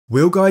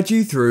We'll guide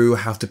you through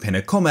how to pin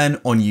a comment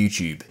on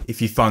YouTube.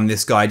 If you find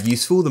this guide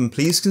useful, then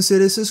please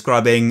consider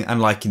subscribing and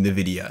liking the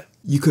video.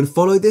 You can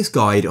follow this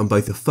guide on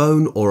both a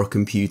phone or a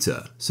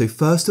computer. So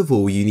first of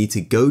all, you need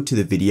to go to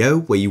the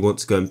video where you want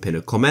to go and pin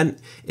a comment.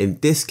 In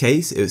this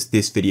case, it was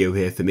this video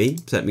here for me,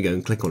 so let me go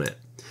and click on it.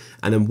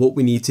 And then what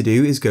we need to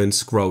do is go and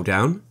scroll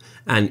down,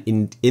 and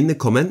in the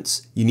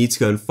comments, you need to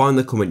go and find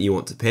the comment you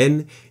want to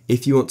pin.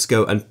 If you want to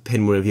go and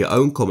pin one of your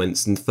own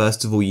comments, then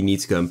first of all, you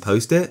need to go and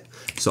post it.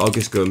 So I'll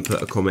just go and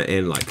put a comment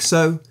in like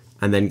so,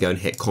 and then go and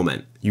hit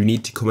comment. You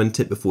need to comment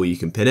it before you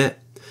can pin it.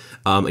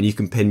 And you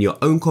can pin your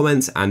own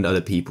comments and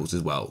other people's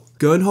as well.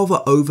 Go and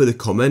hover over the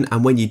comment,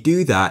 and when you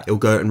do that, it'll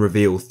go and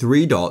reveal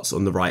 3 dots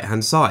on the right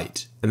hand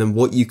side. And then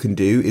what you can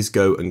do is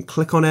go and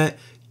click on it,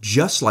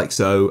 just like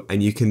so,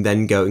 and you can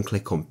then go and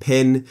click on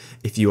pin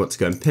if you want to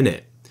go and pin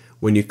it.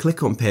 When you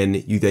click on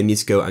pin, you then need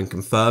to go and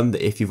confirm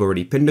that if you've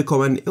already pinned a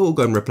comment, it will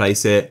go and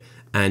replace it.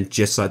 And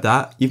just like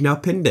that, you've now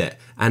pinned it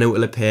and it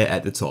will appear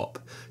at the top.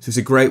 So it's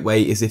a great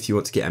way is if you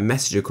want to get a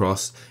message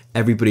across,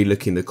 everybody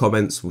looking in the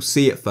comments will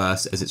see it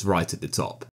first as it's right at the top.